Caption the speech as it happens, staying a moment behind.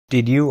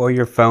Did you or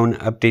your phone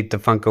update the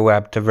Funko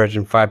app to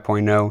version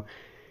 5.0?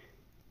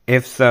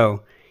 If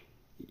so,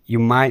 you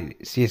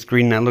might see a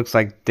screen that looks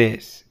like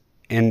this,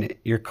 and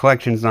your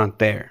collection's not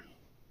there.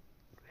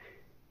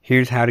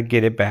 Here's how to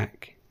get it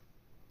back.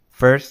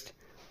 First,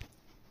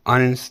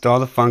 uninstall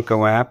the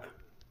Funko app.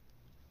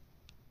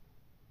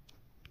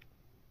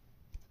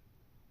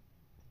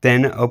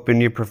 Then open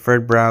your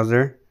preferred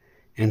browser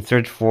and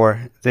search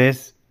for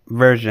this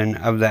version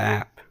of the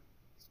app.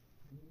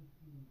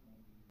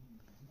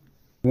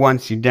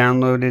 Once you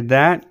downloaded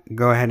that,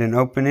 go ahead and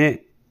open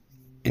it,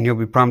 and you'll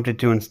be prompted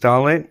to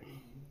install it.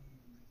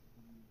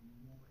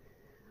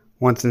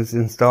 Once it's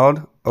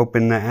installed,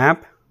 open the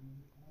app,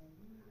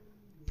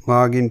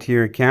 log into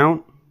your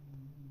account,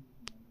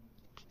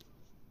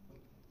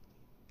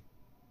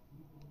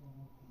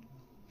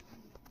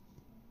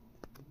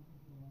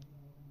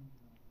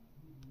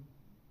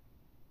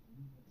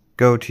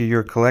 go to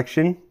your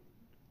collection,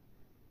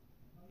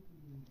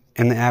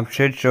 and the app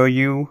should show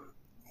you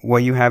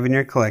what you have in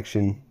your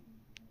collection.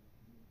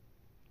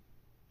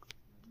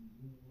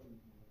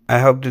 I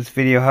hope this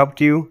video helped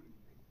you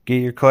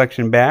get your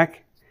collection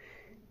back.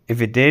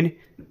 If it did,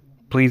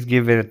 please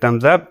give it a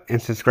thumbs up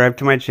and subscribe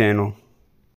to my channel.